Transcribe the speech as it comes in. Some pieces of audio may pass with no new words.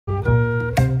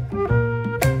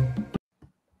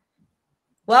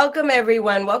Welcome,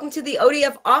 everyone. Welcome to the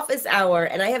ODF Office Hour.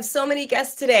 And I have so many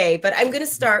guests today, but I'm going to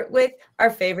start with our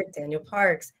favorite Daniel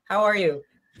Parks. How are you?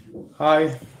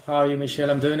 Hi, how are you, Michelle?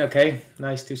 I'm doing okay.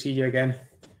 Nice to see you again.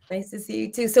 Nice to see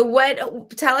you too. So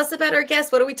tell us about our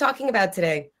guest. What are we talking about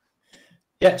today?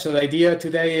 Yeah, so the idea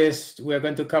today is we're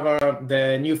going to cover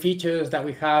the new features that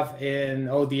we have in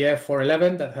ODF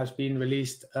 4.11 that has been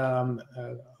released a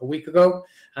week ago.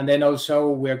 And then also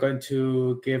we're going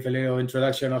to give a little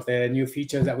introduction of the new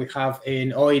features that we have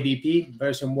in OADP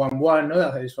version 1.1.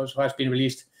 That also has been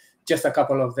released just a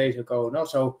couple of days ago.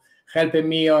 So helping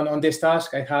me on this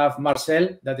task, I have Marcel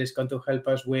that is going to help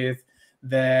us with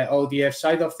the ODF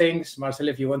side of things. Marcel,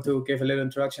 if you want to give a little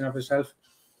introduction of yourself.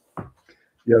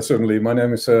 Yeah, certainly. My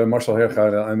name is Marcel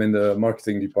Hergaarden. I'm in the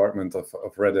marketing department of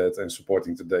Red Hat and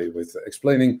supporting today with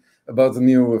explaining about the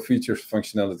new features,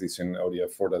 functionalities in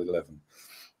ODF 4.11.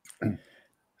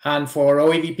 And for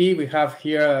OADP, we have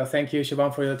here, thank you,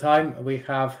 Shubham, for your time. We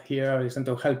have here is going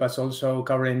to help us also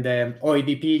covering the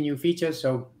OADP new features.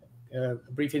 So a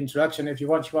brief introduction, if you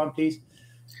want, Shubham, please.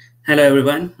 Hello,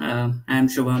 everyone. I'm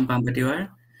Shubham Pampattiwar.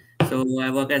 So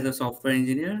I work as a software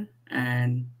engineer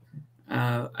and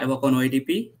I work on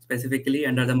OADP, specifically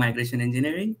under the migration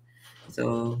engineering.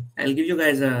 So I'll give you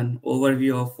guys an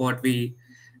overview of what we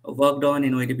worked on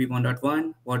in OADP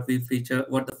 1.1, what the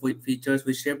features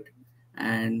we shipped,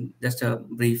 and just a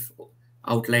brief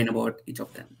outline about each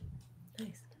of them.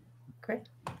 Nice. Great.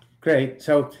 Great.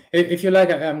 So if you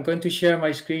like, I'm going to share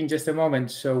my screen just a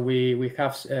moment. So we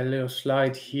have a little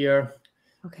slide here.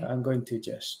 Okay. I'm going to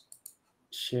just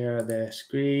share the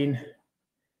screen.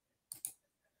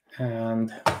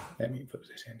 And let me put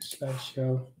this in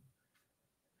slideshow.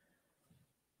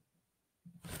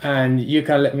 And you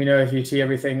can let me know if you see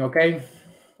everything okay.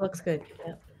 Looks good.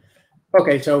 Yeah.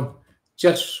 Okay, so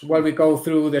just while we go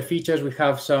through the features, we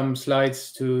have some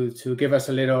slides to give us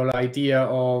a little idea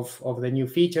of the new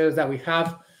features that we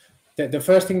have. The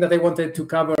first thing that I wanted to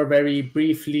cover very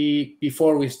briefly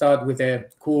before we start with the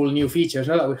cool new features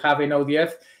that we have in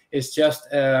ODF is just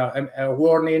a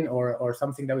warning or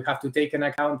something that we have to take into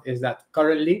account is that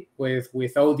currently with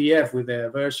ODF, with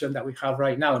the version that we have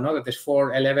right now, that is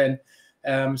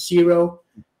 4.11.0,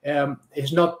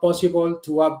 it's not possible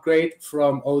to upgrade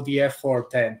from ODF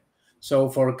 4.10. So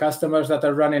for customers that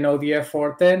are running ODF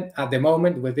 4.10, at the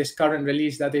moment, with this current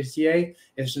release that is GA,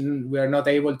 we are not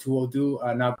able to do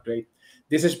an upgrade.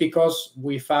 This is because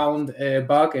we found a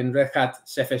bug in Red Hat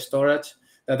Ceph storage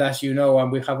that, as you know,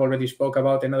 and we have already spoke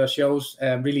about in other shows,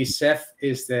 really Ceph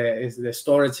is the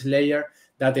storage layer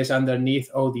that is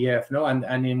underneath ODF.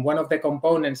 And in one of the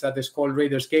components that is called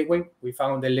Reader's Gateway, we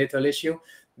found a little issue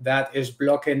that is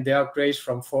blocking the upgrades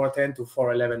from 4.10 to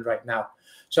 4.11 right now.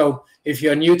 So if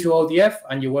you're new to ODF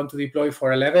and you want to deploy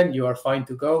 4.11, you are fine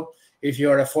to go. If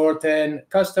you're a 4.10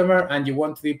 customer and you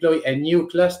want to deploy a new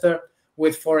cluster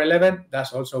with 4.11,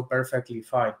 that's also perfectly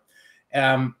fine.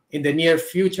 In the near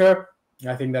future,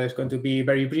 I think that is going to be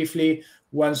very briefly,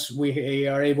 once we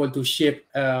are able to ship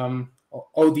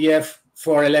ODF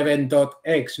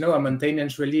 4.11.x, a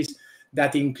maintenance release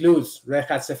that includes Red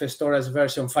Hat Ceph Storage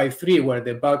version 5.3, where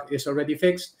the bug is already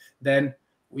fixed, then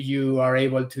we will be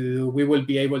able to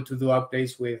do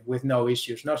updates with no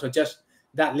issues. So just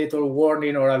that little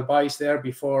warning or advice there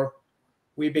before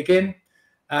we begin.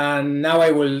 And now I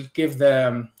will give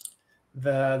the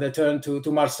turn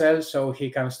to Marcel so he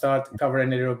can start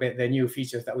covering a little bit the new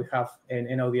features that we have in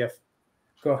ODF.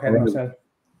 Go ahead, Marcel.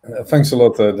 Thanks a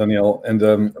lot, Daniel.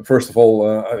 And first of all,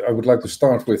 I would like to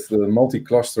start with the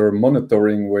multi-cluster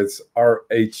monitoring with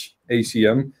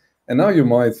RHACM. And now you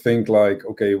might think like,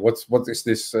 okay, what is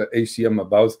this ACM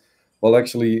about? Well,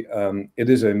 actually, it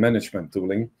is a management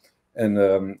tooling. And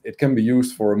it can be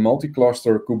used for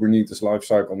multi-cluster Kubernetes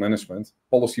lifecycle management,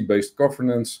 policy-based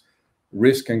governance,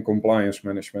 risk and compliance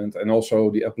management, and also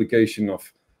the application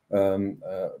of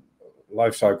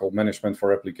lifecycle management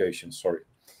for applications.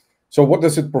 So what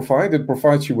does it provide? It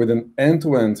provides you with an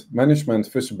end-to-end management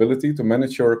visibility to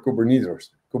manage your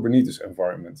Kubernetes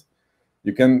environment.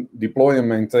 You can deploy and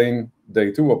maintain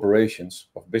day 2 operations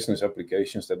of business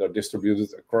applications that are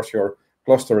distributed across your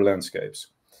cluster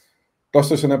landscapes.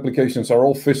 Clusters and applications are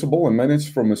all visible and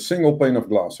managed from a single pane of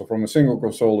glass, or from a single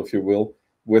console, if you will,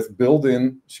 with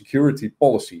built-in security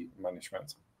policy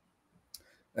management.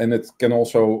 And it can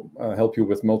also help you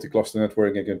with multi-cluster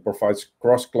networking. It provides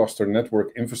cross-cluster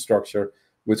network infrastructure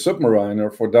with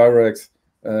Submariner for direct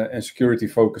and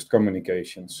security-focused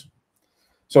communications.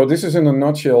 So this is in a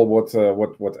nutshell what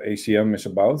ACM is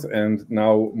about. And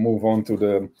now move on to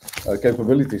the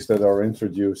capabilities that are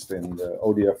introduced in the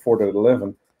ODF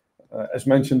 4.11. As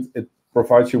mentioned,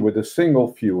 provides you with a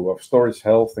single view of storage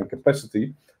health and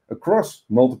capacity across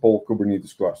multiple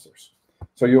Kubernetes clusters.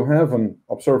 So you have an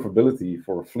observability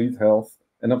for fleet health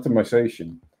and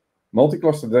optimization.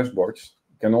 Multi-cluster dashboards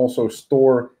can also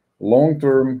store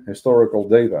long-term historical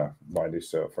data by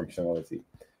this functionality.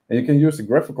 And you can use the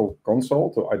graphical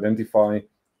console to identify,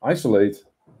 isolate,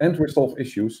 and resolve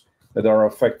issues that are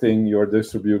affecting your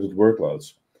distributed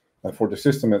workloads. And for the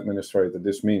system administrator,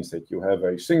 this means that you have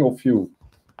a single view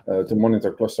to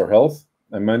monitor cluster health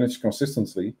and manage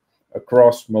consistently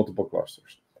across multiple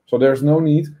clusters. So there's no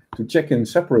need to check in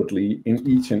separately in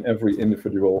each and every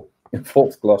individual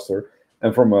involved cluster.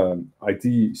 And from an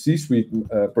IT C-suite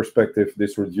perspective,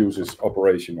 this reduces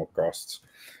operational costs.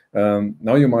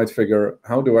 Now you might figure,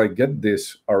 how do I get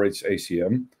this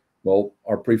RHACM? Well,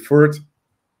 our preferred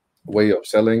way of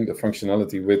selling the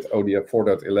functionality with ODF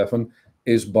 4.11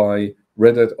 is by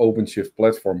Red Hat OpenShift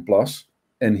Platform Plus.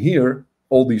 And here,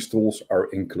 all these tools are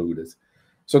included.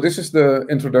 So this is the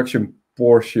introduction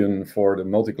portion for the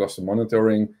multi-cluster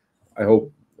monitoring. I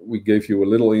hope we gave you a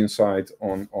little insight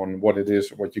on what it is,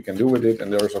 what you can do with it.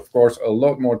 And there's, of course, a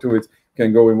lot more to it.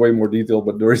 Can go in way more detail,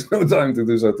 but there is no time to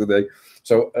do so today.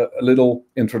 So a little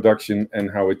introduction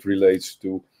and how it relates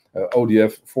to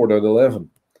ODF 4.11.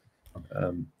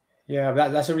 Yeah,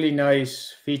 that's a really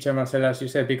nice feature, Marcel, as you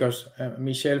said, because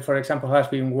Michel, for example, has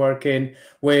been working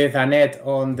with Annette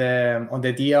on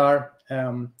the DR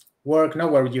work,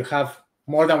 where you have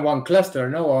more than one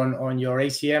cluster, on your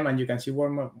ACM, and you can see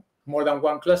more than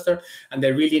one cluster. And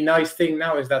the really nice thing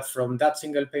now is that from that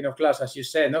single pane of glass, as you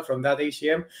said, from that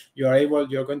ACM,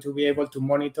 you're going to be able to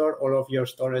monitor all of your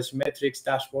storage metrics,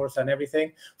 dashboards, and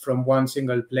everything from one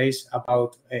single place.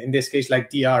 About, in this case, like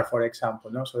DR, for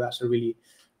example. So that's a really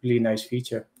nice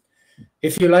feature.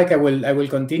 If you like, I will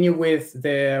continue with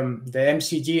the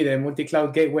MCG, the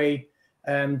multi-cloud gateway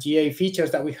GA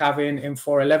features that we have in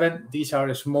 4.11. These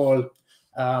are small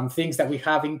things that we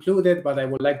have included, but I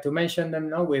would like to mention them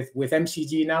now. With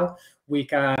MCG now, we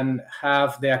can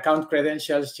have the account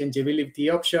credentials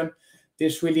changeability option.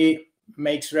 This really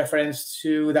makes reference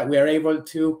to that we are able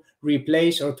to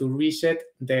replace or to reset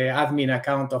the admin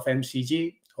account of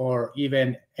MCG, or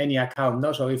even any account.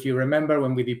 So if you remember,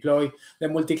 when we deploy the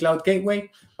multi-cloud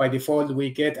gateway, by default, we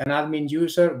get an admin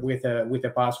user with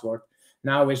a password.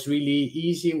 Now it's really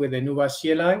easy with the Nuba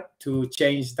CLI to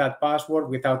change that password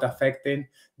without affecting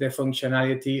the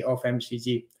functionality of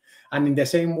MCG. And in the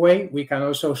same way, we can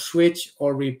also switch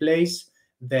or replace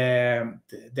the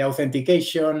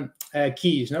authentication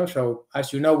keys. So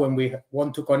as you know, when we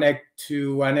want to connect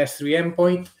to an S3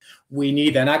 endpoint, we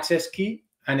need an access key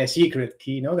and a secret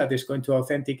key, that is going to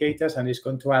authenticate us and is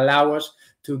going to allow us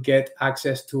to get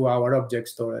access to our object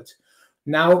storage.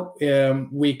 Now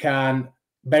we can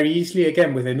very easily,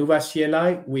 again, with the Nuba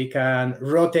CLI, we can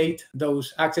rotate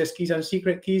those access keys and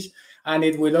secret keys, and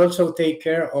it will also take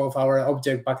care of our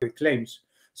object bucket claims.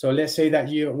 So let's say that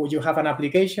you have an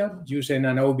application using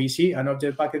an OBC, an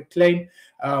object bucket claim.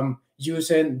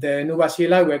 Using the Nuba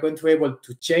CLI, we're going to be able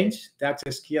to change the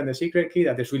access key and the secret key.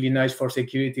 That is really nice for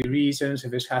security reasons,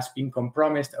 if it has been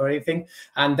compromised or anything.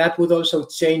 And that would also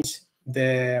change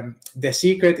the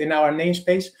secret in our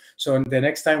namespace. So the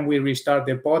next time we restart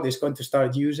the pod, it's going to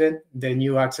start using the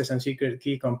new access and secret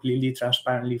key completely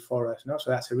transparently for us. So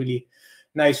that's a really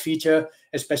nice feature,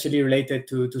 especially related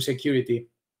to security.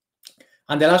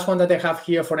 And the last one that I have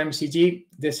here for MCG,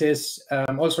 this is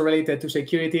also related to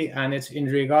security, and it's in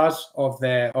regards of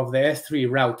the S3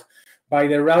 route. By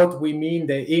the route, we mean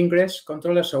the ingress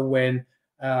controller. So when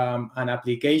an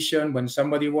application, when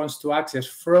somebody wants to access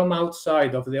from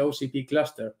outside of the OCP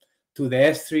cluster to the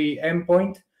S3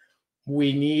 endpoint,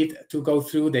 we need to go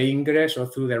through the ingress or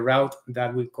through the route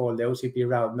that we call the OCP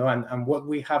route. And what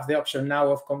we have the option now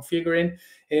of configuring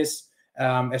is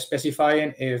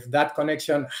specifying if that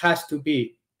connection has to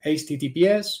be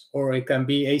HTTPS or it can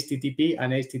be HTTP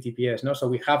and HTTPS. So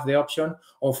we have the option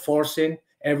of forcing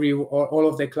all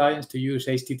of the clients to use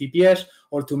HTTPS,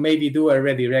 or to maybe do a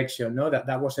redirection.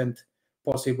 That wasn't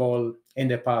possible in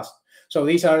the past. So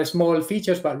these are small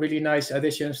features, but really nice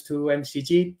additions to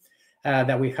MCG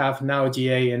that we have now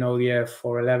GA and ODF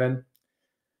 4.11.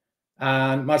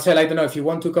 And Marcel, I don't know if you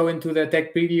want to go into the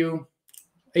tech preview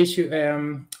issue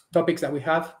topics that we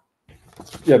have.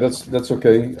 Yeah, that's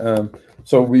okay.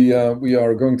 So we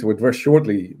are going to address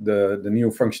shortly the new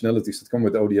functionalities that come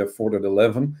with ODF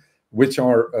 4.11, which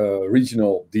are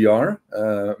regional DR,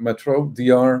 Metro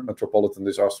DR, Metropolitan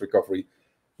Disaster Recovery.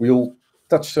 We'll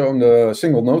touch on the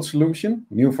single node solution,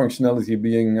 new functionality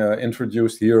being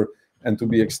introduced here and to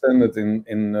be extended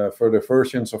in further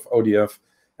versions of ODF,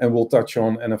 and we'll touch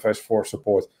on NFS 4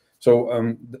 support.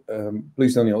 So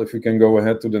please, Daniel, if you can go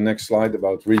ahead to the next slide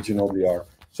about regional DR.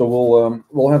 So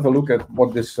we'll have a look at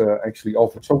what this actually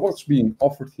offers. So what's being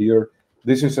offered here?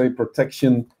 This is a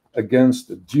protection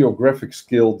against geographic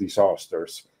scale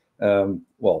disasters.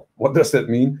 Well, what does that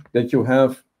mean? That you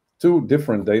have two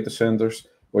different data centers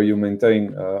where you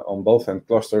maintain on both end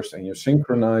clusters, and you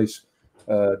synchronize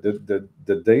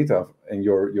the data and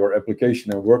your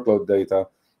application and workload data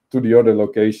to the other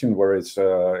location where it's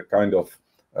kind of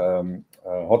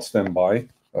hot standby.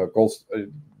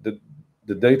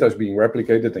 The data is being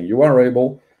replicated, and you are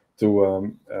able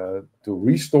to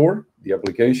restore the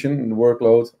application and the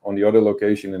workload on the other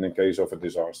location in the case of a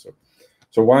disaster.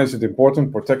 So why is it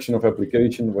important? Protection of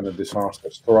application when a disaster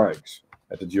strikes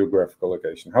at the geographical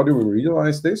location. How do we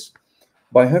realize this?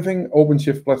 By having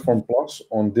OpenShift Platform Plus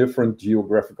on different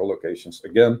geographical locations.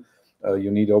 Again,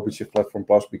 you need OpenShift Platform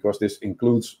Plus because this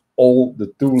includes all the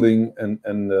tooling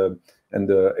and the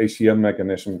ACM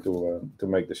mechanism to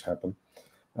make this happen.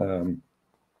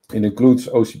 It includes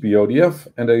OCP ODF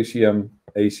and ACM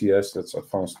ACS, that's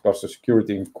Advanced Cluster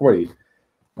Security in Quay.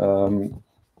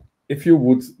 If you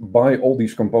would buy all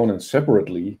these components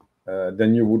separately,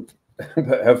 then you would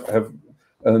have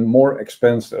more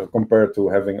expense compared to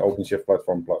having OpenShift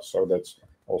Platform Plus. So that's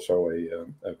also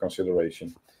a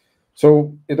consideration.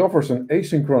 So it offers an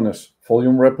asynchronous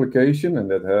volume replication, and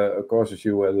that causes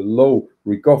you a low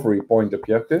recovery point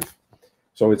objective.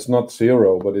 So it's not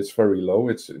 0, but it's very low.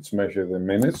 It's measured in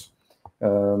minutes.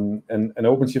 And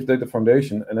OpenShift Data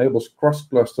Foundation enables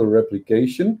cross-cluster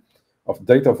replication of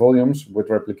data volumes with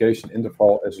replication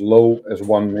interval as low as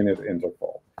 1 minute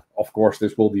interval. Of course,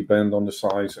 this will depend on the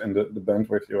size and the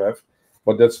bandwidth you have,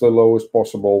 but that's the lowest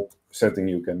possible setting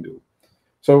you can do.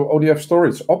 So ODF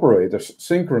storage operators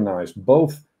synchronize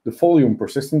both the volume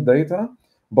persistent data,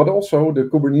 but also the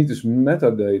Kubernetes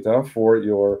metadata for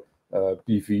your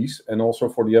PVs and also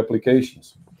for the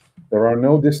applications. There are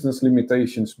no distance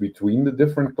limitations between the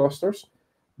different clusters.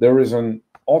 There is an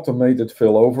automated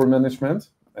failover management,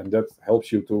 and that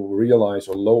helps you to realize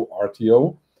a low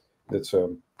RTO. That's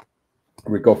a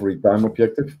recovery time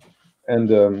objective. And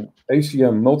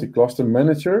ACM multi-cluster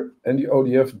manager and the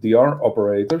ODF DR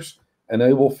operators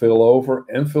enable failover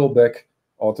and failback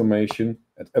automation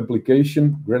at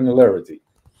application granularity.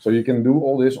 So you can do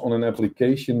all this on an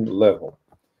application level.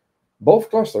 Both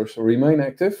clusters remain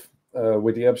active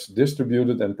with the apps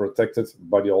distributed and protected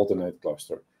by the alternate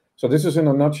cluster. So this is in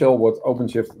a nutshell what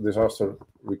OpenShift disaster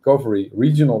recovery,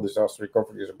 regional disaster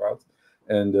recovery is about.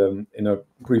 And in a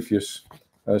previous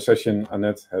session,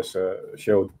 Annette has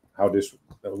showed how this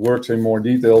works in more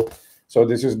detail. So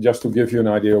this is just to give you an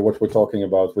idea of what we're talking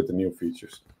about with the new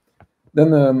features.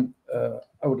 Then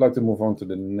I would like to move on to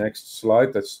the next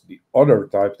slide. That's the other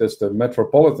type. That's the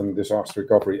Metropolitan Disaster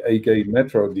Recovery, aka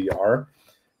Metro DR.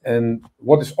 And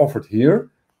what is offered here?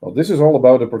 Well, this is all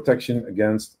about the protection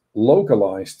against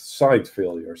localized site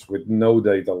failures with no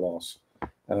data loss.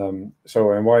 And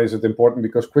why is it important?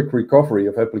 Because quick recovery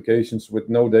of applications with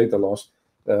no data loss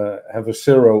have a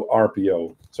 0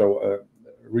 RPO. So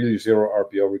really 0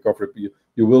 RPO recovery.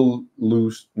 You will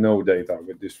lose no data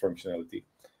with this functionality.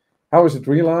 How is it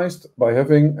realized? By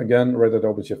having, again, Red Hat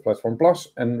OpenShift Platform Plus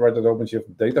and Red Hat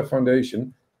OpenShift Data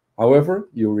Foundation. However,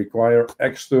 you require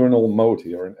external mode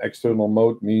here. And external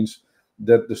mode means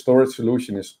that the storage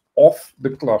solution is off the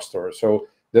cluster. So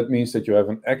that means that you have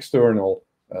an external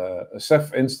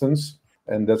Ceph instance,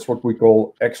 and that's what we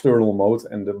call external mode,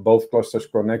 and both clusters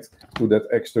connect to that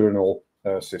external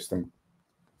system.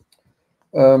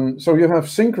 So you have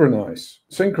synchronous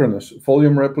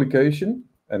volume replication,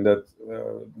 and that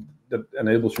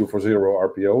enables you for 0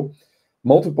 RPO.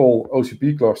 Multiple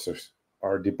OCP clusters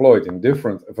are deployed in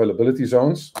different availability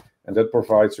zones, and that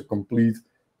provides a complete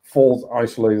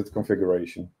fault-isolated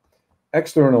configuration.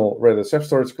 External Red Hat Ceph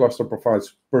Storage cluster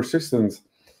provides persistent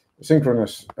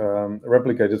synchronous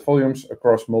replicated volumes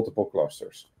across multiple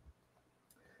clusters.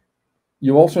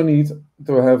 You also need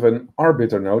to have an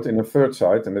arbiter node in a third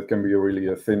site, and that can be really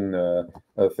a thin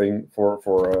thing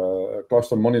for a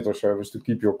cluster monitor service to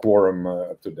keep your quorum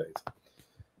up to date.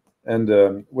 And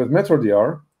with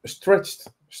MetroDR, a stretched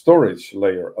storage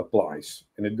layer applies,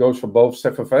 and it goes for both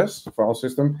CephFS, the file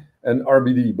system, and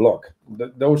RBD block.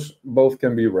 Those both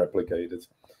can be replicated.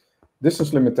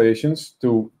 Distance limitations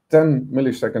to 10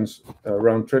 milliseconds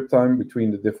round trip time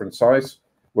between the different sites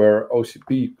where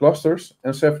OCP clusters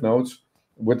and Ceph nodes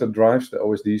with the drives, the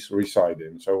OSDs, reside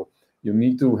in. So you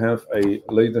need to have a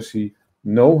latency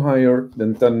no higher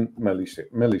than 10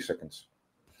 milliseconds.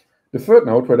 The third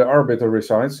node where the arbiter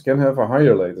resides can have a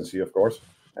higher latency, of course,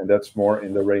 and that's more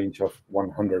in the range of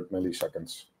 100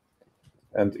 milliseconds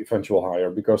and eventual higher,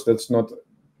 because that's not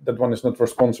that one is not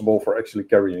responsible for actually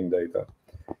carrying data.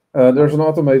 There's an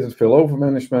automated failover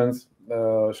management,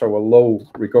 so a low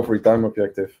recovery time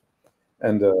objective,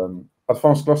 and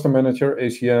Advanced Cluster Manager,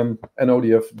 ACM, and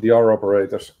ODF DR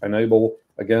operators enable,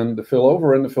 again, the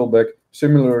failover and the failback,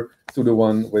 similar to the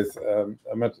one with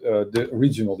the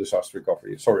regional disaster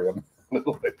recovery. Sorry, I'm a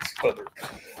little bit stuttered.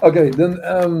 Okay, then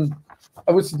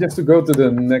I would suggest to go to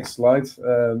the next slide.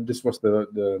 This was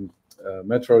the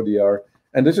Metro DR,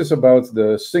 and this is about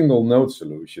the single node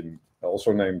solution,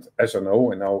 also named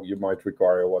SNO, and now you might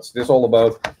require, what's this all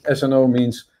about? SNO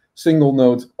means single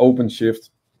node OpenShift,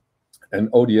 and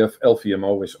ODF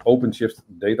LVMO is OpenShift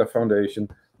Data Foundation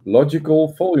Logical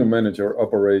Volume Manager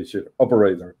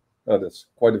operator. That's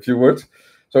quite a few words.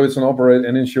 So it's an operator,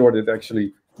 and in short, it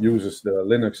actually uses the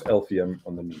Linux LVM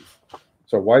underneath.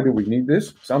 So why do we need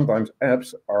this? Sometimes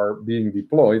apps are being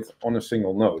deployed on a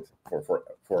single node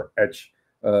for edge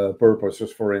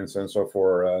purposes, for instance, or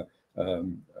for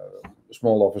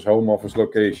small office, home office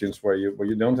locations where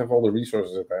you don't have all the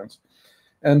resources at hand.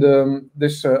 And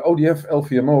this ODF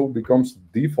LVMO becomes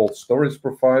default storage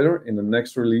provider in the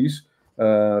next release,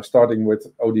 starting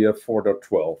with ODF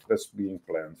 4.12. That's being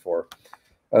planned for.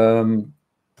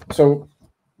 So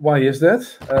why is that?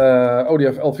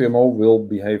 ODF LVMO will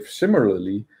behave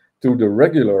similarly to the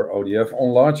regular ODF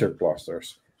on larger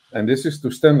clusters. And this is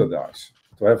to standardize,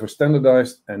 to have a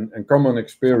standardized and common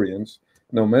experience,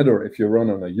 no matter if you run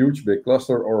on a huge big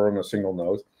cluster or on a single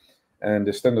node. And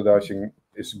the standardizing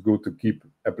is good to keep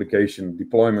application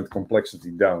deployment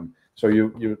complexity down. So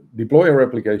you deploy your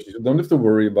applications, you don't have to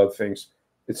worry about things.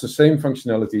 It's the same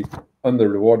functionality under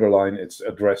the waterline, it's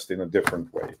addressed in a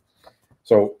different way.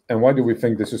 So, and why do we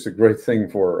think this is a great thing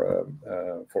for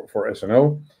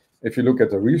SNO? If you look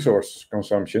at the resource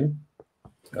consumption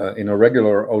in a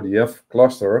regular ODF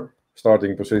cluster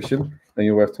starting position, then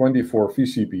you have 24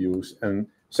 vCPUs and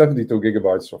 72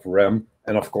 gigabytes of RAM,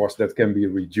 and of course that can be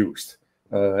reduced.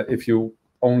 If you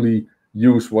only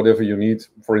use whatever you need,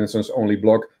 for instance, only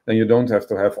block, then you don't have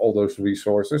to have all those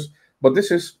resources. But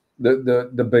this is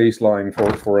the baseline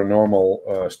for a normal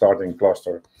starting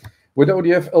cluster. With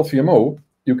ODF LVMO,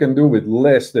 you can do with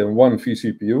less than one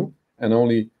vCPU and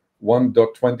only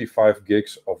 1.25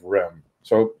 gigs of RAM.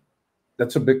 So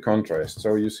that's a big contrast.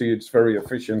 So you see it's very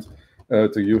efficient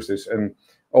to use this. And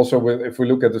also, if we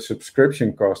look at the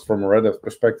subscription cost from a Red Hat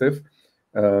perspective,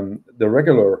 the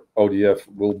regular ODF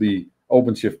will be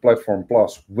OpenShift Platform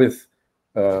Plus with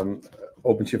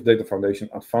OpenShift Data Foundation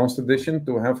Advanced Edition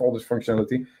to have all this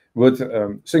functionality. With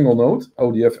single node,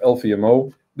 ODF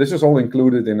LVMO, this is all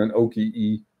included in an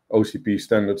OKE OCP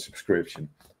standard subscription.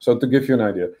 So to give you an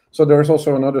idea. So there's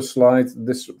also another slide.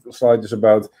 This slide is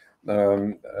about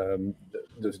the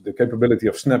capability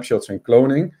of snapshots and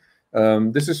cloning.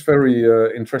 This is very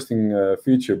interesting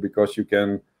feature because you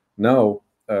can now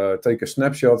take a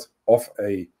snapshot of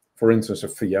for instance, a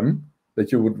VM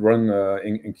that you would run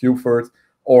in KubeVirt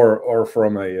or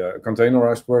from a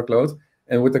containerized workload.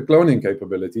 And with the cloning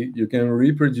capability, you can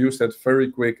reproduce that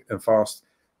very quick and fast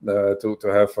to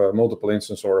have multiple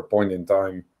instances or a point in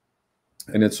time.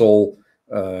 And it's all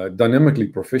dynamically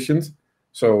proficient.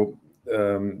 So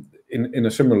in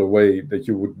a similar way that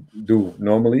you would do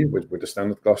normally with the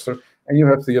standard cluster. And you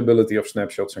have the ability of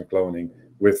snapshots and cloning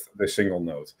with the single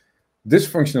node. This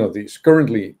functionality is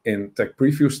currently in tech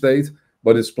preview state,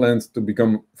 but it's planned to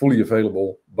become fully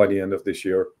available by the end of this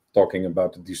year, talking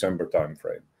about the December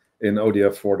timeframe in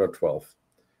ODF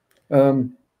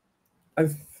 4.12. I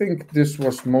think this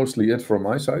was mostly it from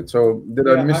my side. So did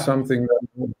I miss something?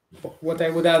 What I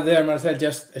would add there, Marcel,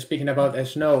 just speaking about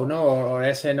SNO, or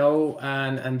SNO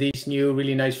and these new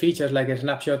really nice features like a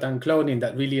snapshot and cloning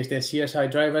that really is the CSI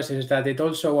drivers, is that it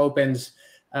also opens,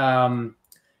 let's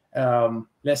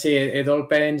say, it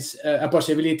opens a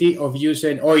possibility of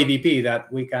using OADP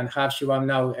that we can have Shubham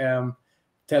now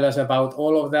tell us about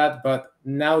all of that. But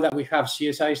now that we have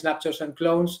CSI snapshots and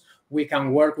clones, we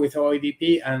can work with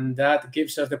OADP, and that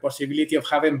gives us the possibility of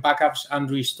having backups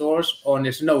and restores on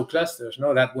SNO clusters.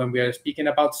 That when we are speaking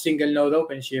about single node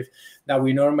OpenShift, that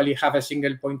we normally have a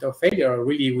single point of failure, or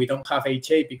really we don't have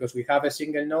HA because we have a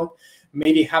single node,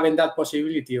 maybe having that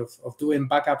possibility of doing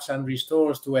backups and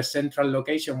restores to a central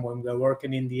location when we're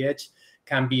working in the edge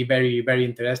can be very, very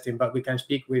interesting. But we can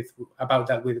speak about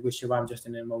that with Shubham just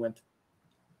in a moment.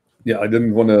 Yeah, I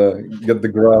didn't want to get the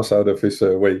grass out of his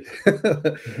way.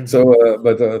 So,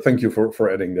 but thank you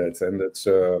for adding that. And that's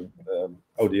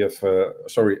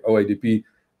OADP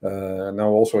now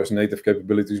also has native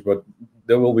capabilities, but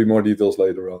there will be more details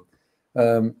later on.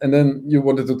 And then you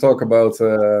wanted to talk about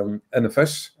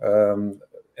NFS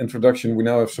introduction. We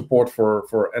now have support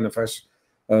for NFS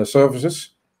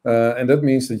services. And that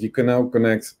means that you can now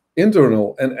connect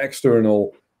internal and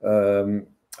external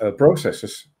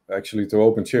processes actually to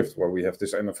OpenShift, where we have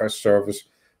this NFS service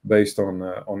based on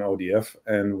ODF.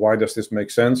 And why does this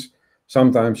make sense?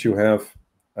 Sometimes you have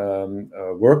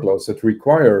workloads that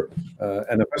require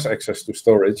NFS access to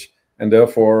storage, and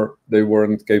therefore they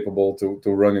weren't capable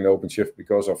to run in OpenShift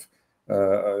because of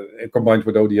combined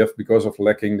with ODF because of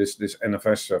lacking this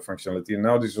NFS functionality. And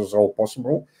now this is all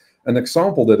possible. An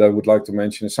example that I would like to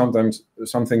mention is sometimes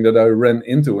something that I ran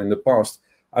into in the past.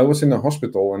 I was in a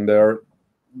hospital, and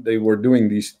they were doing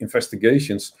these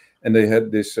investigations, and they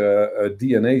had this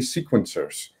DNA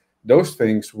sequencers. Those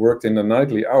things worked in the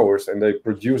nightly hours, and they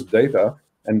produced data,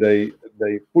 and they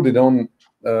put it on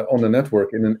the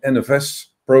network in an NFS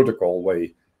protocol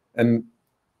way. And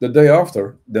the day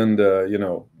after, then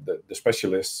the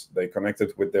specialists, they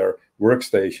connected with their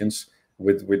workstations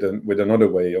with another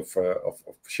way of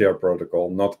share protocol,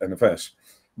 not NFS.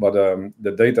 But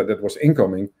the data that was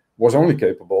incoming was only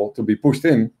capable to be pushed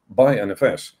in by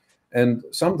NFS. And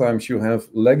sometimes you have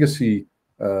legacy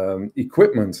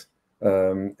equipment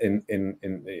in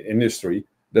industry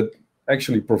that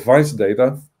actually provides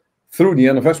data through the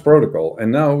NFS protocol.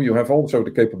 And now you have also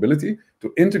the capability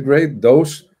to integrate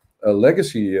those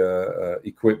legacy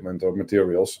equipment or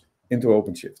materials into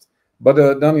OpenShift.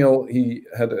 But Daniel, he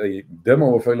had a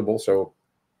demo available, so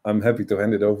I'm happy to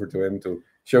hand it over to him to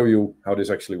show you how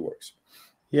this actually works.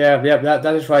 Yeah,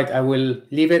 that is right. I will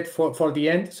leave it for the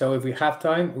end. So if we have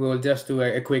time, we will just do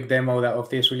a quick demo of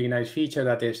this really nice feature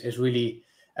that is really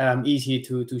easy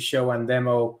to show and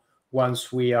demo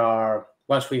once we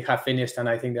have finished. And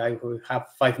I think I will have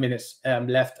 5 minutes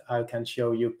left. I can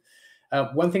show you.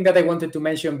 One thing that I wanted to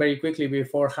mention very quickly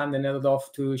before handing it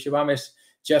off to Shubham is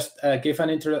just give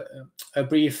a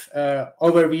brief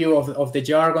overview of the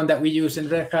jargon that we use in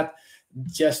Red Hat,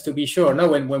 just to be sure. No,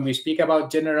 when we speak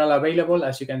about general available,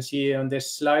 as you can see on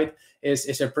this slide,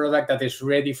 is a product that is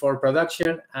ready for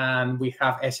production, and we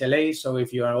have SLAs. So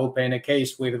if you are open a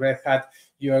case with Red Hat,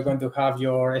 you are going to have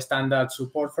your standard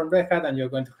support from Red Hat, and you're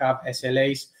going to have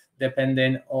SLAs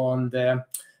depending on the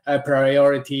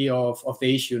priority of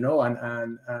the issue, no, and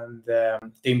the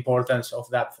importance of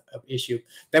that issue.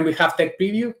 Then we have tech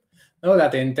preview. Know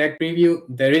that in tech preview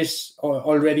there is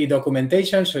already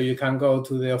documentation, so you can go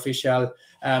to the official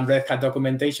Red Hat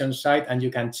documentation site and you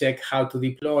can check how to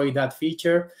deploy that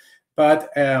feature. But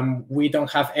we don't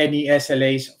have any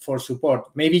SLAs for support.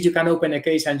 Maybe you can open a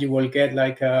case and you will get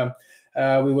like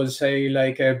we will say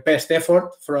like a best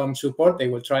effort from support. They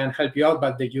will try and help you out,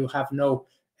 but you have no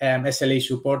SLA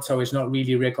support, so it's not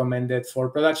really recommended for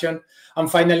production. And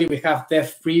finally, we have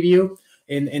dev preview.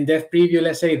 In dev preview,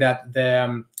 let's say that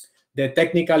the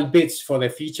technical bits for the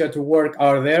feature to work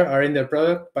are in the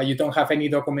product, but you don't have any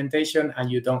documentation and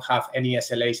you don't have any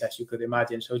SLAs, as you could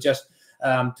imagine. So just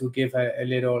to give a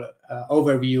little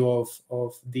overview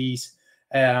of these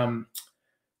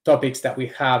topics that we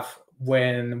have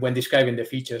when describing the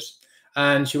features.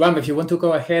 And Shubham, if you want to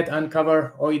go ahead and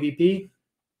cover OADP,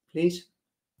 please.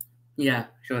 Yeah,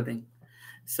 sure thing.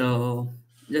 So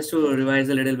just to revise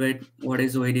a little bit, what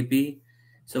is OADP?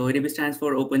 So OADP stands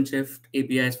for OpenShift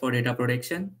APIs for Data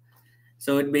Protection.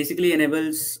 So it basically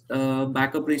enables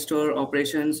backup restore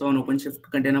operations on OpenShift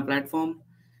container platform,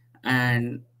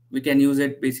 and we can use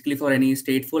it basically for any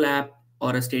stateful app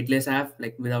or a stateless app,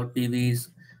 like without PVs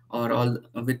or all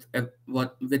with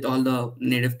all the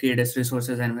native KDS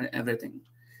resources and everything.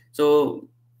 So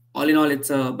all in all, it's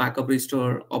a backup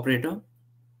restore operator.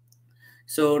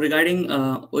 So regarding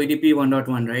OADP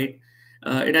 1.1, right?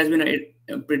 It has been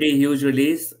a pretty huge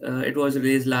release. It was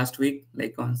released last week,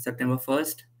 like on September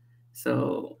 1st.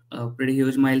 So a pretty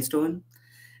huge milestone.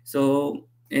 So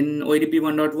in OADP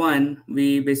 1.1,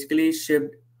 we basically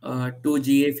shipped 2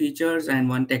 GA features and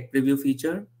 1 tech preview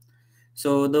feature.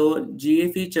 So the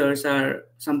GA features are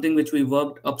something which we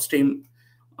worked upstream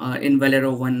in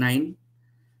Valero 1.9.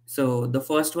 So the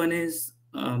first one is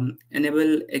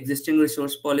enable existing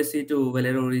resource policy to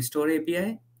Valero Restore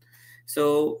API.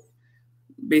 So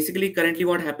basically, currently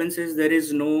what happens is there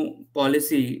is no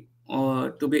policy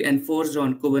to be enforced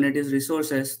on Kubernetes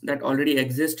resources that already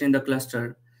exist in the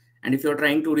cluster. And if you're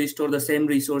trying to restore the same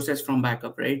resources from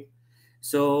backup, right?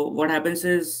 So what happens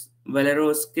is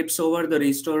Valero skips over the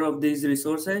restore of these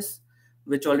resources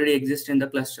which already exist in the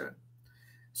cluster.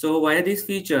 So via this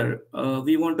feature,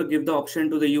 we want to give the option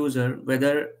to the user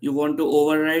whether you want to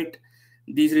overwrite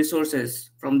these resources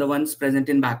from the ones present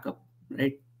in backup,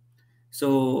 right?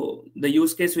 So the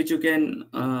use case which you can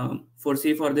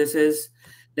foresee for this is,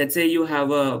 let's say you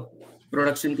have a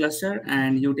production cluster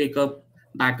and you take up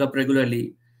backup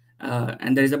regularly,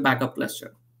 and there is a backup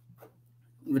cluster.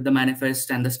 with the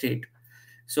manifest and the state.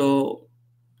 So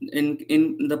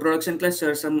in the production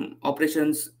cluster, some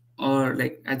operations, or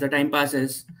like as the time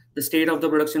passes, the state of the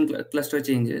production cluster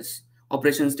changes,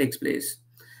 operations takes place,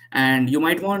 and you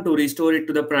might want to restore it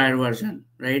to the prior version,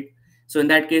 right? So in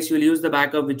that case, you'll use the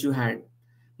backup which you had.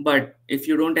 But if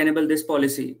you don't enable this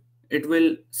policy, it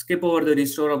will skip over the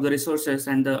restore of the resources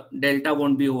and the delta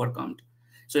won't be overcome.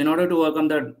 So in order to overcome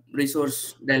the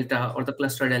resource delta or the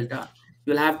cluster delta,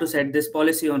 you'll have to set this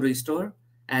policy on restore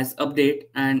as update,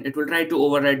 and it will try to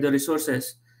override the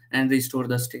resources and restore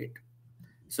the state.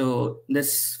 So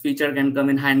this feature can come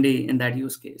in handy in that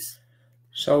use case.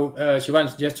 So,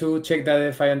 Shubham, just to check that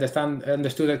if I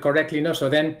understood it correctly, no. So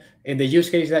then, in the use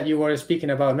case that you were speaking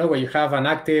about, no, where you have an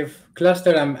active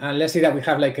cluster, and let's say that we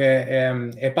have like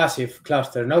a passive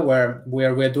cluster, no, where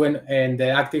we're doing in the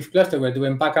active cluster we're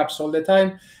doing backups all the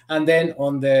time, and then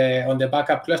on the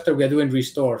backup cluster we're doing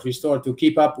restore to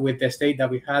keep up with the state that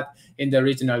we had in the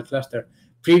original cluster.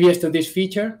 Previous to this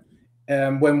feature,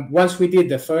 once we did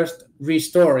the first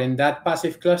restore in that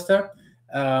passive cluster,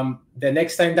 the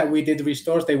next time that we did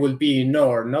restores, they will be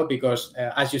ignored, no? Because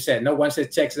as you said, no, once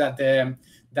it checks that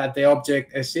the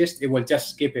object exists, it will just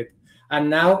skip it. And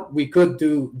now we could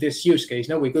do this use case,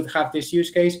 no? We could have this use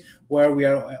case where we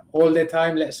are all the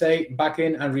time, let's say,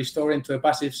 backing and restoring to a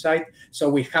passive site. So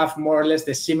we have more or less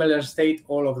the similar state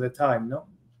all of the time, no?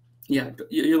 Yeah,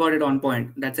 you got it on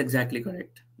point. That's exactly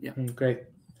correct. Yeah. Great.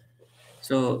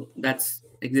 So that's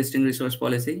existing resource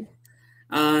policy.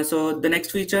 So the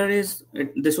next feature is,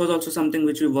 this was also something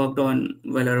which we worked on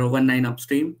Velero 1.9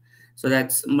 upstream. So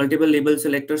that's multiple label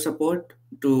selector support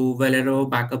to Velero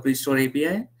Backup Restore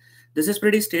API. This is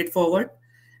pretty straightforward.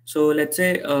 So let's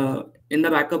say in the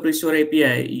Backup Restore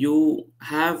API, you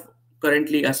have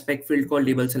currently a spec field called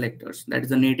label selectors. That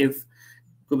is a native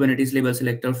Kubernetes label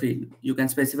selector field. You can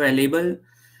specify a label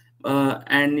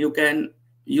and you can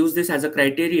use this as a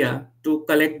criteria to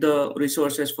collect the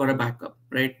resources for a backup,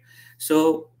 right?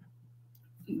 So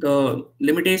the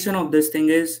limitation of this thing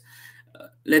is,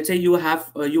 let's say you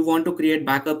want to create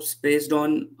backups based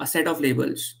on a set of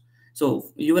labels.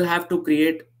 So you will have to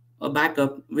create a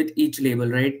backup with each label,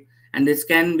 right? And this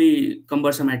can be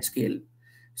cumbersome at scale.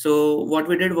 So what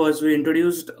we did was we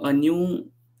introduced a new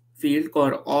field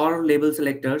called OR label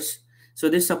selectors. So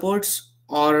this supports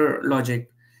OR logic.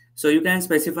 So you can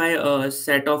specify a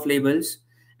set of labels,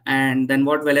 and then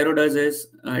what Velero does is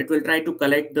it will try to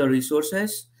collect the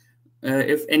resources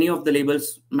if any of the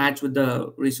labels match with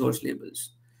the resource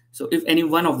labels. So if any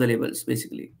one of the labels,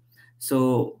 basically.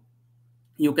 So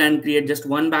you can create just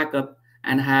one backup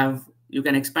and you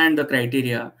can expand the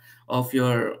criteria of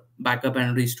your backup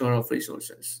and restore of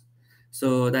resources.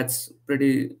 So that's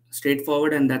pretty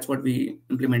straightforward, and that's what we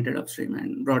implemented upstream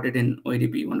and brought it in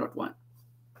OADP 1.1.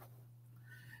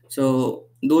 So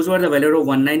those were the Velero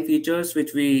 1.9 features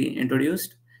which we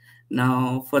introduced.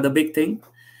 Now for the big thing.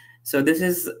 So this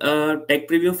is a tech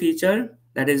preview feature,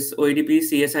 that is OADP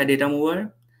CSI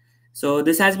DataMover. So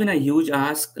this has been a huge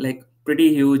ask, like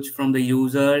pretty huge, from the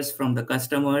users, from the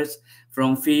customers,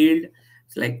 from field.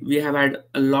 It's like we have had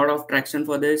a lot of traction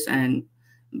for this, and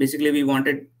basically we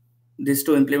wanted this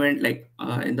to implement like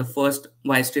in the first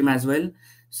Y stream as well.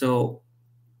 So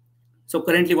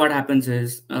currently what happens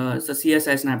is, so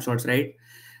CSI snapshots, right?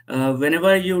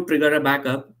 Whenever you trigger a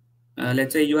backup,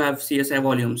 let's say you have CSI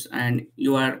volumes and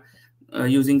you are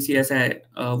using CSI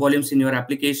volumes in your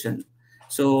application.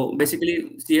 So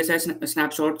basically CSI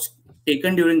snapshots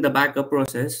taken during the backup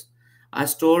process are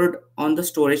stored on the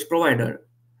storage provider,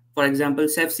 for example,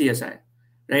 Ceph CSI,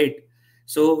 right?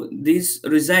 So these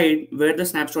reside where the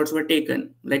snapshots were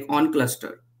taken, like on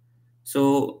cluster.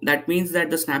 So that means that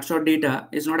the snapshot data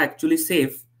is not actually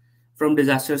safe from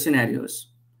disaster scenarios.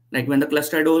 Like when the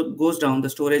cluster goes down, the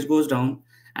storage goes down,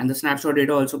 and the snapshot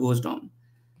data also goes down.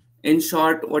 In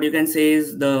short, what you can say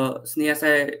is the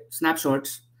CSI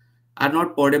snapshots are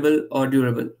not portable or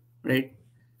durable, right?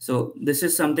 So this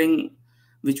is something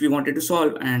which we wanted to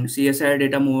solve, and CSI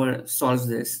DataMover solves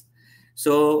this.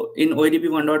 So in OADP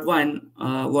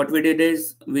 1.1, what we did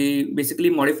is we basically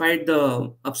modified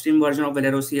the upstream version of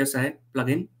Velero CSI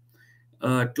plugin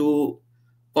to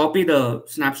copy the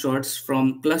snapshots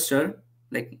from cluster,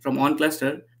 like from on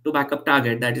cluster, to backup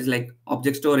target, that is like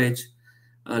object storage,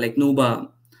 like Nuba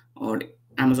or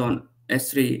Amazon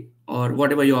S3 or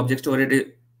whatever your object storage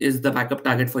is the backup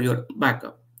target for your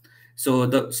backup. So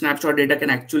the snapshot data can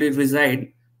actually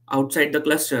reside outside the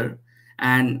cluster,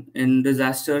 and in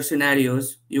disaster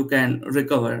scenarios, you can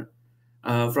recover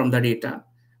from the data.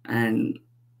 And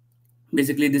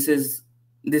basically, this is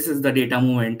the data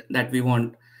movement that we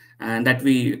want and that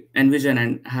we envision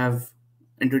and have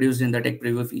introduced in the tech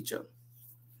preview feature.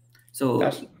 So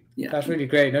that's really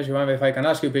great, no, Shubham, if I can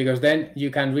ask you, because then you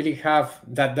can really have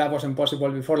that wasn't possible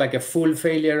before, like a full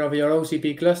failure of your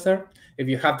OCP cluster. If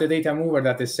you have the data mover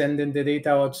that is sending the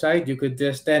data outside, you could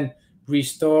just then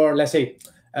restore, let's say,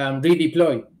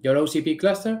 redeploy your OCP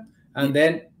cluster, and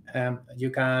then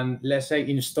you can, let's say,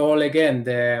 install again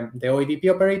the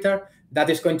OADP operator that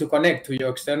is going to connect to your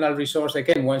external resource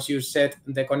again once you set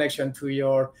the connection to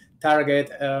your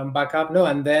target backup, no,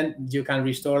 and then you can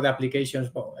restore the applications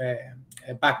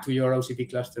back to your OCP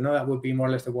cluster. No, that would be more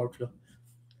or less the workflow.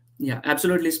 Yeah,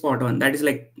 absolutely spot on. That is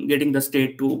like getting the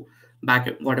state to back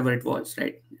whatever it was,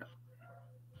 right? Yeah.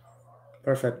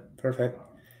 Perfect.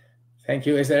 Thank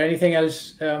you. Is there anything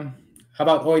else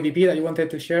about OADP that you wanted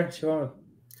to share? Sure.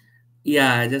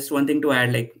 Yeah, just one thing to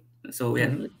add, like, so we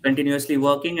are continuously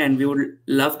working, and we would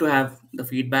love to have the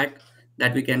feedback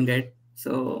that we can get.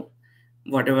 So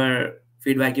whatever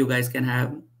feedback you guys can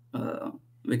have,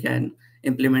 we can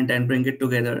implement and bring it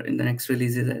together in the next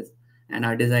releases and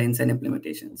our designs and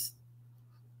implementations.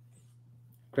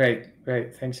 Great.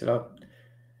 Thanks a lot.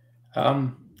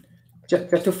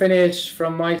 Just to finish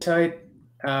from my side,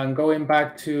 going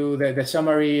back to the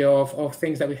summary of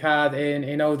things that we had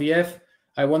in ODF,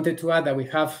 I wanted to add that we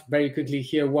have very quickly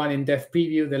here one in-depth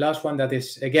preview, the last one that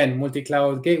is, again,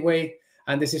 multi-cloud gateway,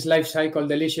 and this is lifecycle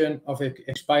deletion of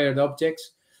expired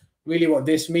objects. Really what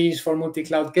this means for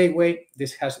multi-cloud gateway,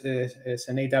 this is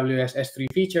an AWS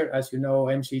S3 feature. As you know,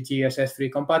 MCG is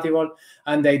S3 compatible,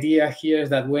 and the idea here is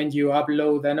that when you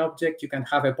upload an object, you can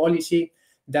have a policy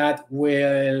that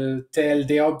will tell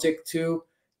the object to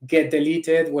get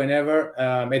deleted whenever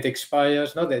it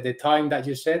expires, no, the time that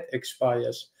you set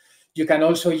expires. You can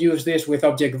also use this with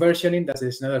object versioning. That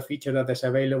is another feature that is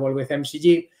available with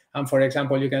MCG. And for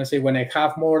example, you can say when I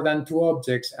have more than 2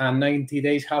 objects and 90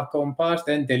 days have gone past,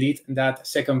 then delete that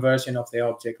second version of the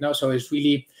object. No, so it's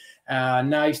really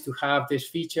nice to have this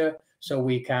feature so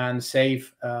we can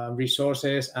save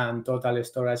resources and total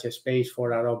storage space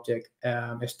for our object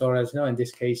storage, no, in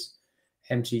this case,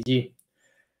 MCG.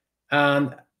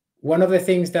 And one of the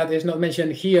things that is not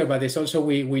mentioned here, but it's also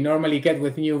we normally get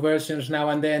with new versions now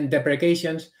and then,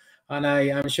 deprecations. And I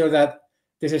am sure that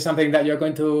this is something that you're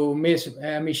going to miss,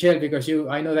 Michelle, because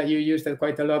I know that you used it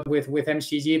quite a lot with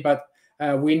MCG, but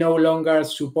we no longer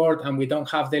support and we don't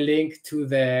have the link to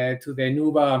the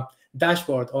NUBA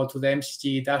dashboard or to the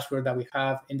MCG dashboard that we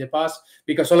have in the past,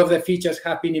 because all of the features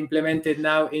have been implemented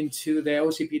now into the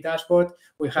OCP dashboard.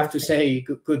 We have to say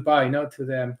goodbye, no, to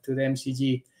the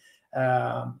MCG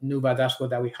NUBA dashboard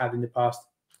that we had in the past.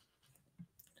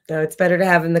 No, it's better to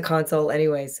have in the console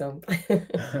anyway. So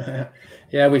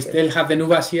yeah, we still have the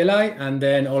NUBA CLI and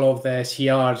then all of the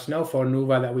CRs, no, for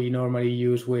NUBA that we normally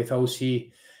use with OC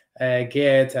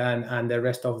get and the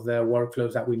rest of the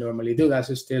workflows that we normally do.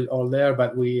 That's still all there,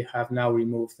 but we have now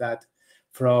removed that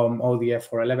from ODF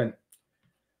 4.11.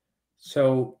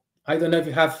 So I don't know if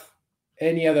you have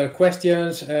any other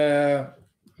questions,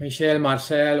 Michelle,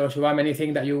 Marcel, or Shubham,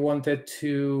 anything that you wanted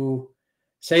to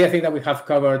say? I think that we have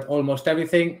covered almost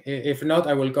everything. If not,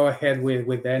 I will go ahead with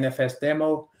the NFS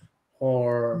demo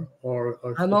or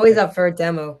I'm always up for a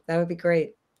demo. That would be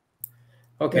great.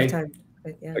 Okay. Time,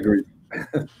 but yeah. Agreed.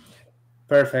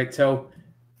 Perfect. So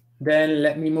then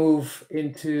let me move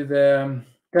into the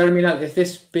terminal. Is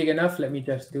this big enough? Let me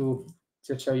just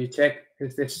so you check.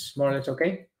 Is this more or less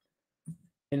okay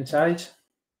in size?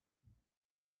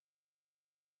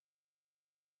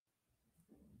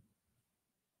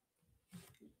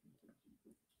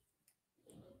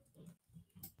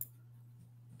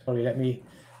 Sorry, let me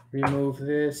remove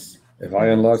this. If I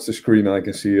enlarge the screen, I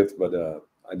can see it, but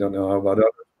I don't know how about others.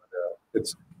 But,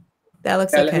 that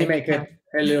looks okay. Let me make it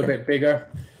a little bit bigger.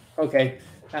 Okay,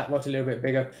 that was a little bit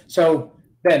bigger. So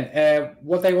then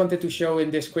what I wanted to show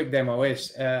in this quick demo is,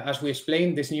 as we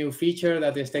explained, this new feature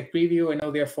that is Tech Preview in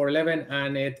ODF 4.11,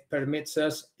 and it permits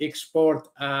us export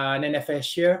an NFS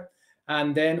share,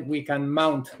 and then we can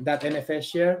mount that NFS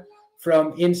share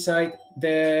from inside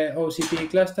the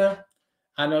OCP cluster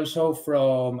and also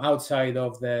from outside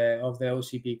of the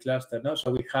OCP cluster. No?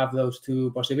 So we have those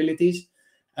two possibilities.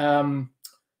 To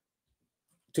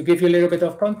give you a little bit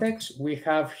of context, we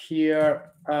have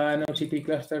here an OCP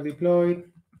cluster deployed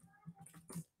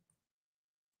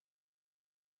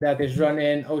that is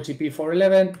running OCP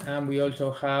 4.11, and we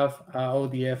also have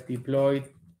ODF deployed,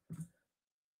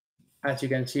 as you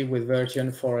can see, with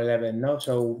version 4.11. No?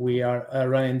 So we are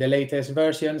running the latest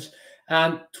versions.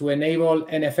 And to enable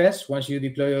NFS, once you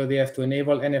deploy ODF to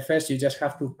enable NFS, you just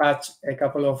have to patch a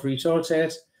couple of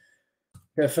resources.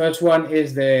 The first one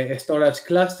is the storage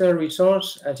cluster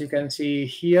resource. As you can see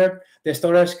here, the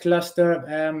storage cluster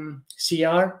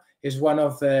CR is one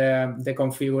of the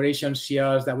configuration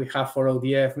CRs that we have for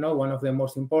ODF, one of the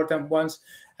most important ones.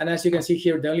 And as you can see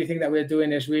here, the only thing that we're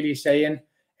doing is really saying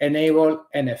enable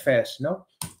NFS.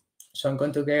 So I'm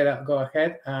going to go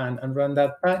ahead and run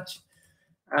that patch.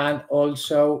 And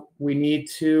also we need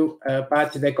to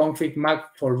patch the config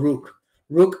map for Rook.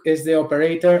 Rook is the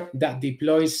operator that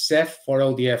deploys Ceph for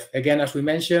ODF. Again, as we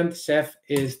mentioned, Ceph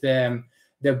is the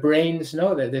brains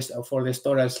for the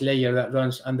storage layer that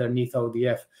runs underneath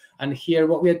ODF. And here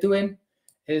what we are doing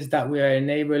is that we are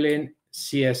enabling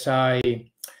CSI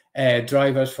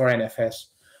drivers for NFS.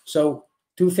 So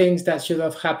two things that should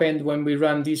have happened when we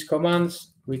run these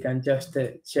commands. We can just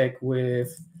check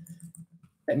with,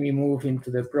 let me move into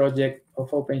the project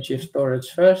of OpenShift storage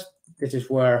first. This is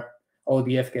where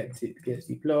ODF gets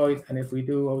deployed. And if we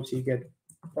do OC get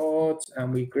pods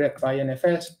and we grep by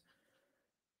NFS,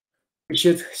 we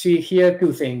should see here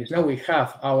two things. Now we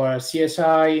have our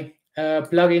CSI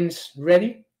plugins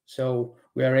ready. So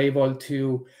we are able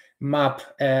to map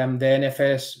the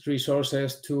NFS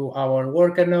resources to our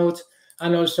worker nodes.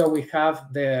 And also we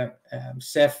have the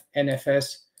Ceph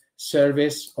NFS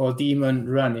service or daemon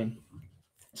running.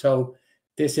 So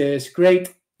this is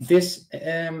great. This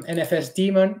NFS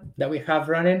daemon that we have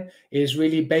running is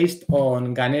really based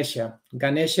on Ganesha.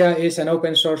 Ganesha is an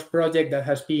open source project that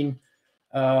has been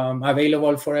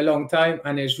available for a long time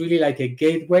and is really like a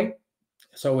gateway.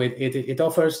 So it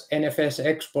offers NFS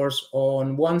exports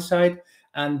on one side,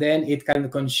 and then it can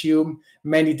consume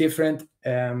many different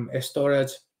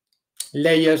storage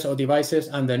layers or devices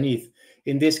underneath.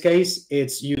 In this case,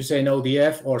 it's using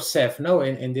ODF or Ceph,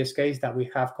 in this case that we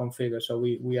have configured. So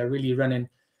we are really running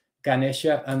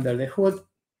Ganesha under the hood.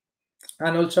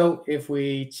 And also, if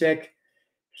we check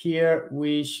here,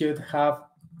 we should have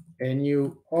a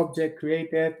new object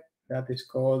created that is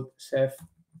called Ceph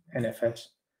NFS.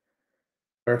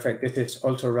 Perfect, this is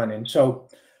also running. So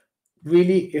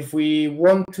really, if we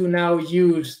want to now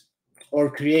use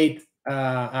or create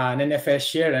an NFS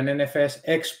share, an NFS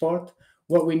export,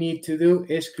 what we need to do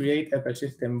is create a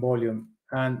persistent volume.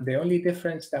 And the only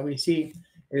difference that we see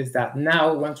is that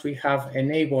now, once we have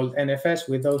enabled NFS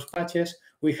with those patches,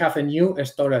 we have a new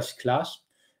storage class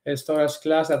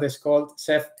that is called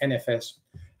Ceph NFS.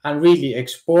 And really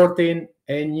exporting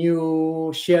a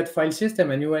new shared file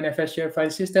system, a new NFS shared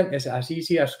file system, is as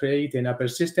easy as creating a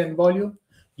persistent volume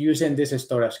using this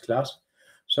storage class.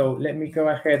 So let me go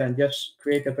ahead and just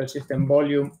create a persistent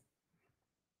volume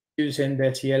using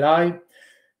the CLI.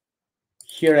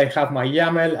 Here I have my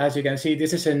YAML. As you can see,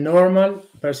 this is a normal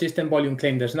persistent volume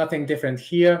claim. There's nothing different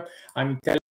here. I'm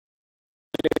telling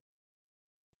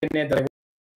it that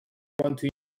I want to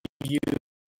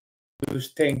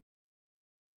use 10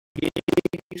 gigs.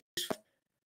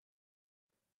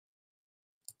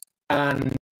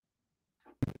 And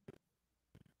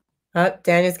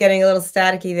Daniel's getting a little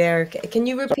staticky there. Can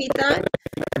you repeat that?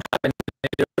 A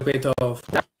little bit of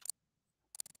that.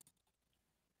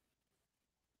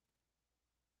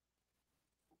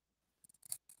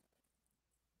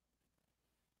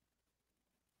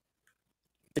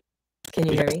 Can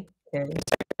you hear me?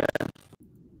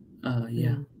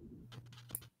 Yeah.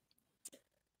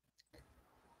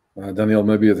 Daniel,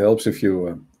 maybe it helps if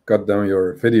you cut down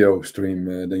your video stream,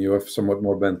 then you have somewhat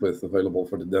more bandwidth available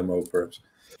for the demo, perhaps.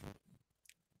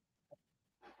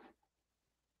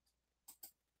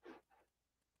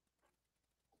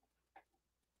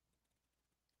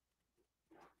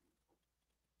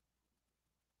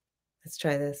 Let's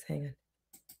try this. Hang on.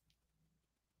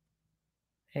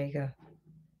 There you go.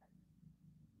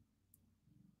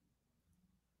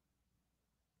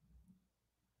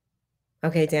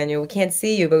 Okay, Daniel, we can't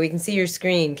see you, but we can see your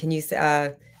screen. Can you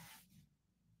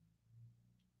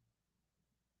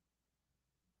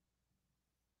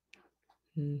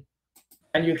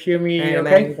Can you hear me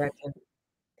okay?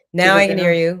 Now I can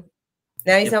hear you.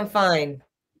 Now you sound fine.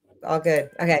 All good.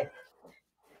 Okay.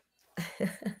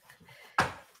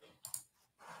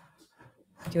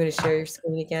 Do you want to share your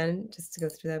screen again just to go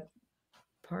through that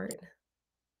part?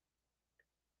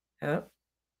 Oh.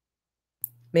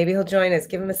 Maybe he'll join us.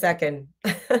 Give him a second.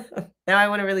 Now I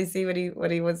want to really see what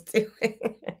he was doing.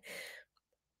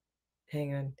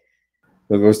 Hang on.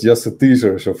 That was just a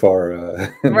teaser so far.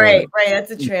 Right.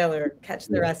 That's a trailer. Catch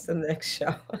the rest in the next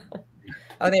show.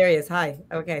 Oh, there he is. Hi.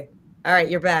 Okay. All right,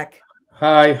 you're back.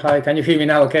 Hi. Can you hear me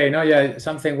now? Okay. No, yeah,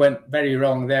 something went very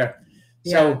wrong there.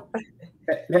 Yeah. So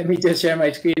let me just share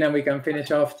my screen and we can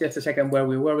finish off just a second where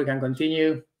we were. We can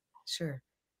continue. Sure.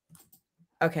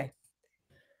 Okay.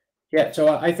 Yeah,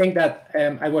 so I think that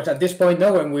I was at this point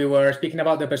now when we were speaking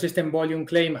about the persistent volume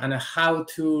claim and how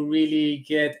to really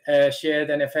get a shared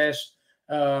NFS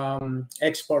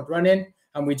export running.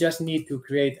 And we just need to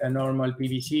create a normal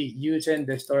PVC using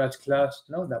the storage class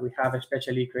that we have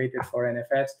especially created for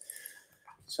NFS.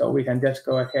 So we can just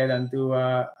go ahead and do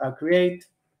a create.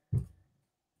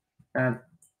 And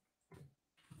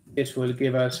this will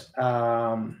give us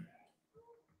a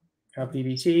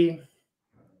PVC,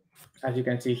 as you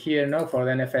can see here, for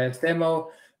the NFS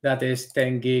demo, that is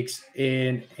 10 gigs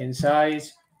in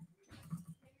size.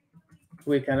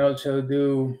 We can also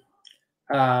do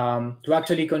to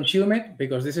actually consume it,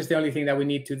 because this is the only thing that we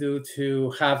need to do to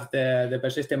have the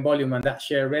persistent volume and that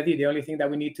share ready. The only thing that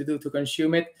we need to do to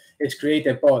consume it is create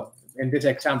a pod. In this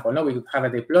example, we could have a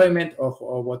deployment or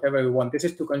whatever we want. This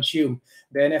is to consume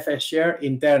the NFS share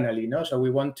internally. So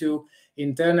we want to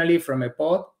internally from a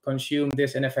pod consume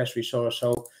this NFS resource.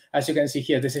 So as you can see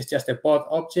here, this is just a pod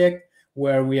object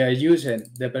where we are using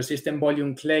the persistent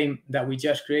volume claim that we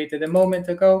just created a moment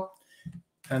ago,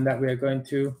 and that we are going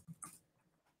to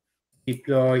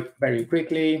deploy very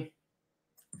quickly.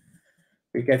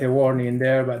 We get a warning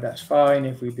there, but that's fine.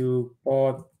 If we do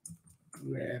pod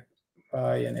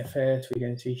by NFS, we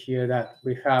can see here that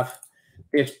we have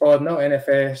this pod,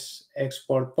 NFS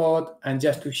export pod. And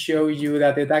just to show you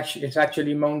that it's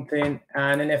actually mounting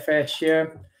an NFS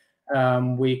share,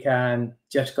 we can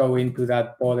just go into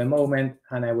that pod a moment,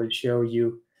 and I will show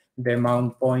you the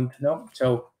mount point.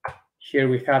 So here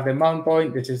we have the mount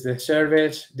point. This is the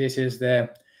service. This is the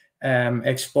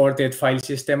exported file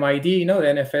system ID, the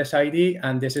NFS ID,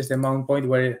 and this is the mount point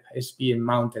where it's being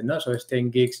mounted. So it's 10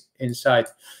 gigs inside.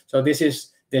 So this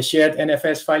is the shared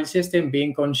NFS file system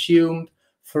being consumed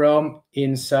from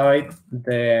inside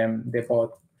the pod.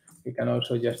 We can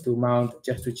also just do mount,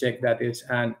 just to check that it's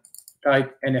an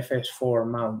type NFS4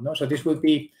 mount. So this would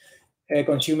be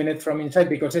consuming it from inside,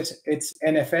 because it's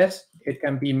NFS. It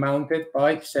can be mounted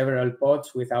by several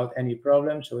pods without any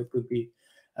problem. So it could be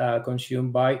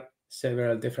consumed by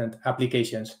several different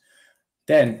applications.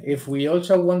 Then, if we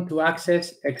also want to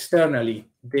access externally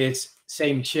this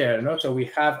same share, so we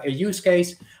have a use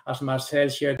case, as Marcel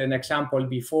shared an example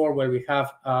before, where we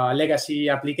have a legacy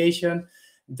application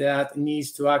that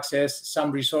needs to access some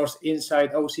resource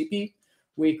inside OCP.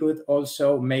 We could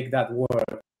also make that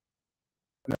work.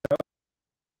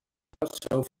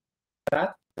 So for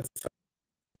that, the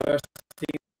first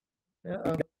thing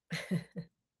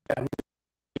that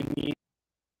we need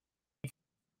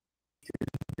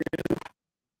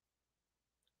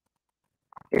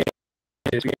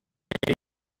is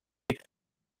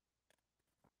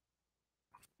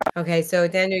Okay, so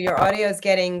Daniel, your audio is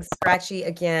getting scratchy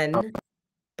again,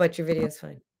 but your video is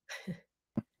fine.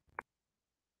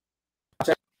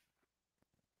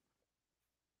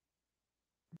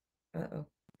 Uh-oh.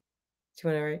 Do you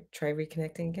want to try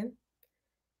reconnecting again?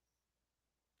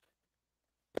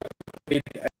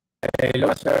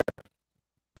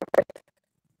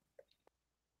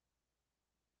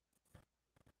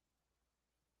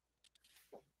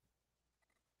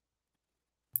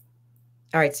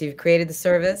 All right, so you've created the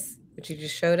service, which you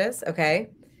just showed us.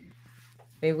 Okay.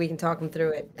 Maybe we can talk them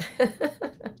through it.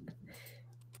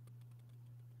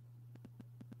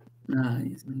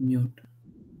 He's on mute.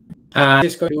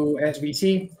 Just go to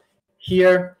SVC.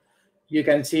 Here, you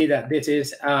can see that this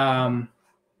is a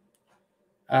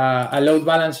load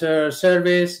balancer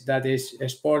service that is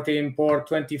exporting port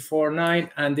 24.9.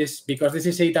 And this, because this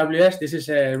is AWS, this is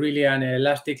really an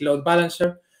elastic load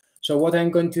balancer. So what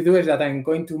I'm going to do is that I'm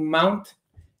going to mount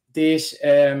this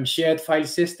shared file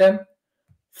system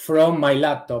from my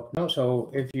laptop. So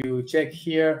if you check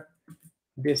here,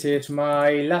 this is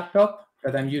my laptop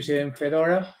that I'm using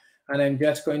Fedora, and I'm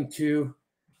just going to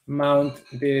mount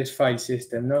this file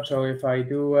system. So if I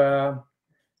do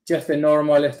just a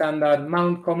normal standard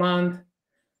mount command,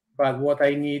 but what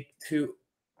I need to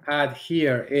add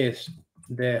here is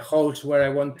the host where I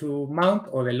want to mount,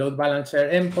 or the load balancer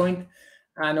endpoint,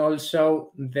 and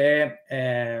also the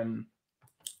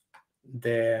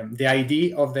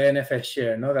ID of the NFS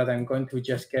share, that I'm going to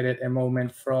just get it a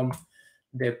moment from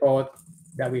the pod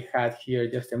that we had here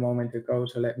just a moment ago.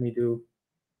 So let me do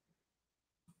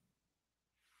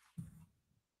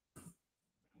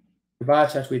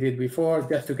bash as we did before,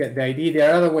 just to get the ID.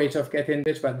 There are other ways of getting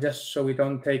this, but just so we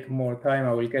don't take more time,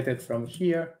 I will get it from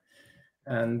here.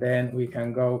 And then we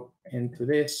can go into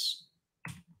this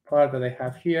part that I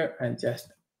have here and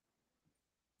just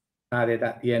add it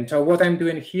at the end. So what I'm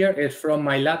doing here is from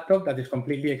my laptop that is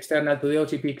completely external to the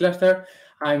OCP cluster,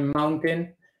 I'm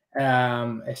mounting a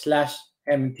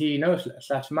 /mt,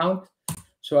 /mount.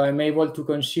 So I'm able to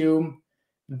consume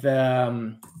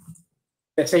the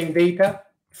same data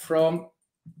from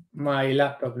my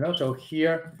laptop. So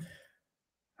here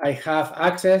I have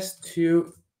access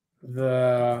to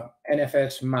the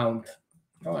NFS mount.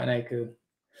 Oh, and I could,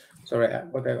 sorry,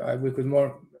 we could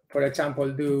more, for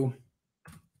example, do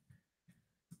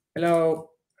hello,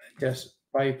 just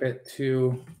pipe it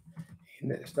to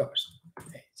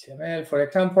index.html, for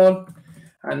example,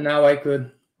 and now I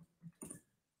could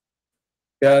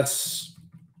just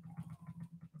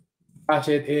pass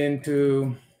it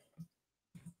into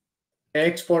the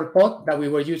export pod that we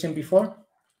were using before,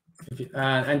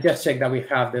 and just check that we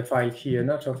have the file here.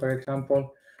 No? So, for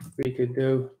example, we could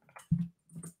do,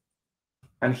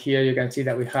 and here you can see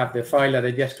that we have the file that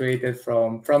I just created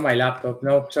from my laptop.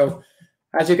 No, so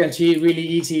as you can see, really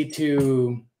easy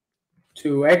to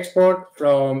export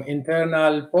from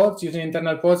internal pods, using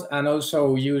internal pods, and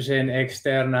also using an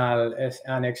external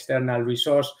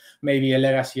resource, maybe a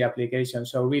legacy application.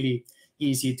 So really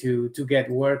easy to get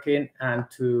working and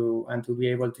to be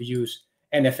able to use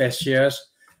NFS shares.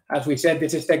 As we said,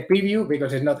 this is tech preview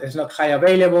because it's not high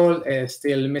available. It's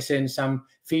still missing some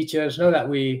features, no, that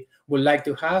we would like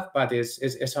to have, but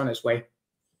it's on its way.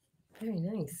 Very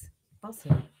nice.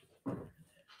 Awesome.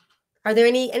 Are there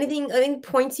any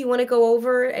points you want to go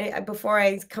over before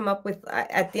I come up with,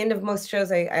 at the end of most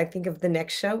shows, I think of the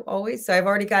next show always. So I've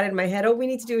already got it in my head. Oh, we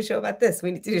need to do a show about this.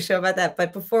 We need to do a show about that.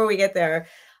 But before we get there,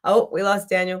 oh, we lost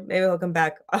Daniel. Maybe he'll come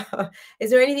back. Is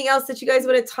there anything else that you guys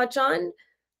want to touch on?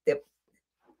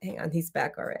 Hang on, he's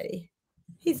back already.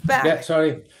 He's back. Yeah,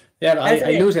 sorry. Yeah,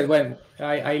 I lose it when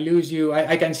I lose you.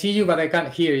 I can see you, but I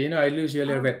can't hear you. You know, I lose you a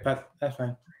little bit, but that's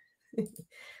fine.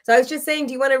 So I was just saying,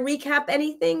 do you want to recap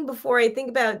anything before I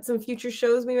think about some future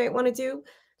shows we might want to do?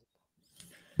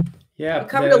 Yeah, we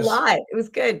covered a lot. It was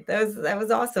good. That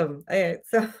was awesome.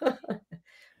 So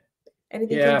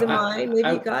anything came to mind? Maybe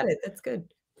you got it. That's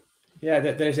good. Yeah,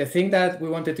 there's a thing that we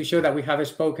wanted to show that we have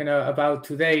spoken about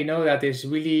today, you know, that is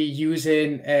really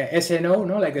using SNO,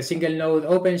 no, like a single node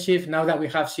OpenShift. Now that we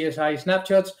have CSI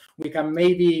snapshots, we can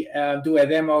maybe do a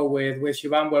demo with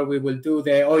Shubham where we will do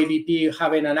the OADP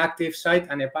having an active site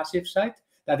and a passive site.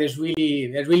 That is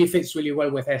really fits really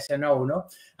well with SNO, no?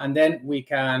 And then we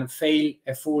can fail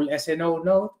a full SNO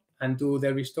node and do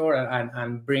the restore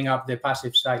and bring up the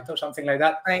passive site or something like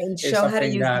that. Right, and show how to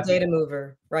use the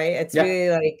DataMover, right? It's really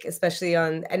like, especially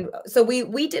on, and so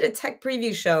we did a tech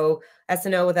preview show,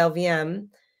 SNO with LVM,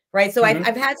 right? So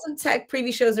I've had some tech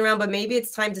preview shows around, but maybe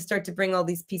it's time to start to bring all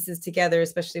these pieces together,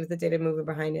 especially with the DataMover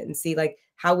behind it, and see like,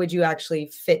 how would you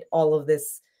actually fit all of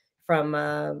this from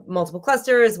multiple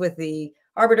clusters with the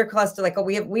Arbiter cluster? Like, oh,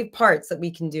 we have parts that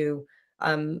we can do.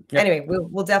 Anyway,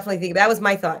 we'll definitely think. That was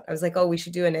my thought. I was like, oh, we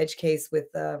should do an edge case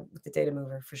with the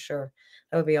DataMover for sure.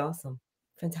 That would be awesome.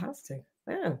 Fantastic.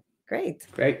 Yeah, great.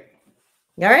 Great.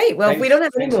 All right. Well, if we don't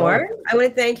have any more, I want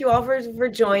to thank you all for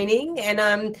joining.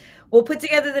 And we'll put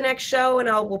together the next show, and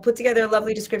we'll put together a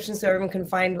lovely description so everyone can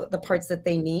find the parts that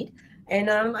they need. And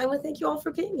I want to thank you all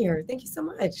for being here. Thank you so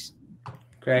much.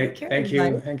 Great. Thank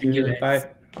you. Thank you.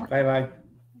 Bye. Bye.